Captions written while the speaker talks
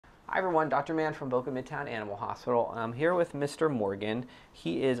Hi everyone, Dr. Mann from Boca Midtown Animal Hospital. I'm here with Mr. Morgan.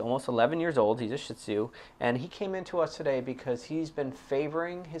 He is almost 11 years old. He's a Shih Tzu, and he came into us today because he's been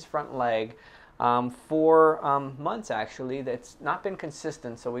favoring his front leg for months actually. That's not been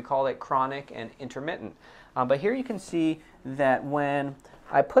consistent, so we call it chronic and intermittent. But here you can see that when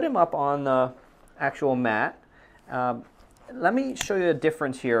I put him up on the actual mat, let me show you a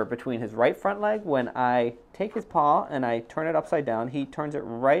difference here between his right front leg. When I take his paw and I turn it upside down, he turns it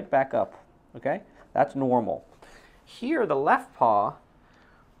right back up, okay? That's normal. Here, the left paw,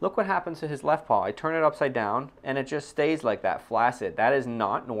 look what happens to his left paw. I turn it upside down and it just stays like that, flaccid. That is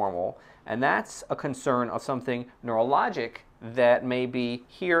not normal, and that's a concern of something neurologic that may be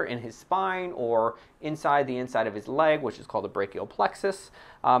here in his spine or inside the inside of his leg, which is called the brachial plexus.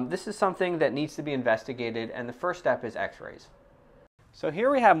 This is something that needs to be investigated, and the first step is x-rays. So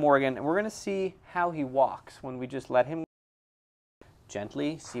here we have Morgan, and we're going to see how he walks when we just let him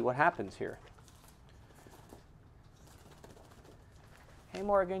gently see what happens here. Hey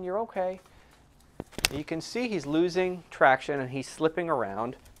Morgan, you're okay. You can see he's losing traction and he's slipping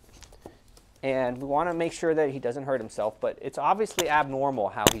around. And we want to make sure that he doesn't hurt himself, but it's obviously abnormal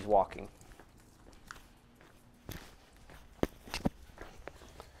how he's walking.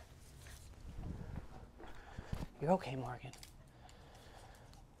 You're okay, Morgan.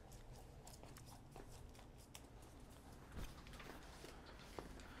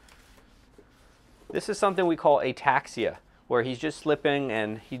 This is something we call ataxia, where he's just slipping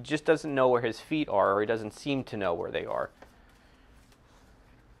and he just doesn't know where his feet are, or he doesn't seem to know where they are.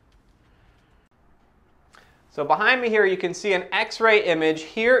 So behind me here you can see an x-ray image.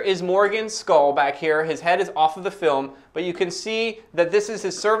 Here is Morgan's skull back here. His head is off of the film, but you can see that this is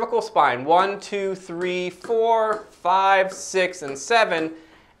his cervical spine. 1, 2, 3, 4, 5, 6, and 7.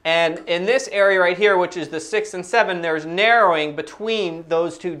 And in this area right here, which is the 6 and 7, there's narrowing between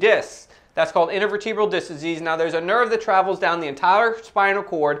those two discs. That's called intervertebral disc disease. Now there's a nerve that travels down the entire spinal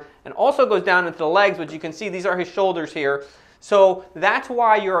cord and also goes down into the legs, which you can see these are his shoulders here. So that's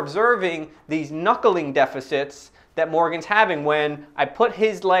why you're observing these knuckling deficits that Morgan's having. When I put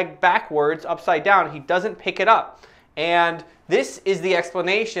his leg backwards, upside down, he doesn't pick it up. And this is the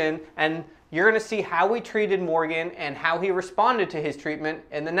explanation, and you're going to see how we treated Morgan and how he responded to his treatment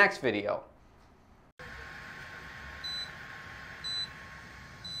in the next video.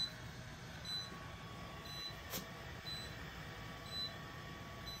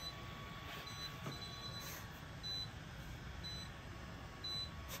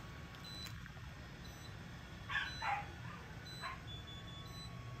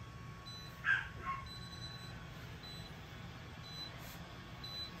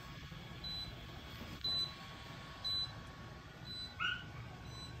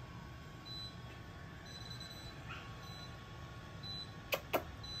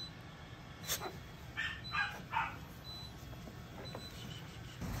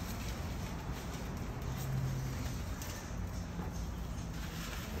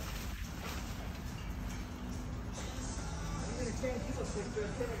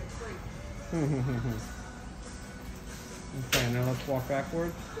 Okay, now let's walk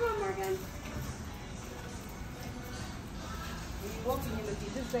backward. Come on, Morgan. When you're walking him, if you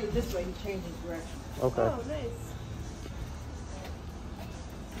just say this way, he changes direction. Okay. Oh, nice.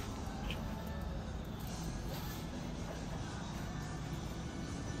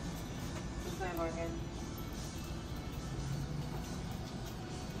 This way, Morgan.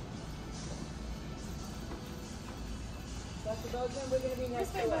 Dr. Belgian, we're going to be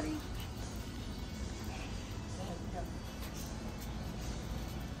next to buddy.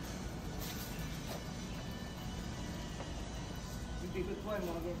 You'd be a good boy,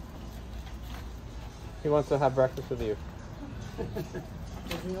 Morgan. He wants to have breakfast with you.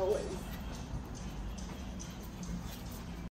 Doesn't always.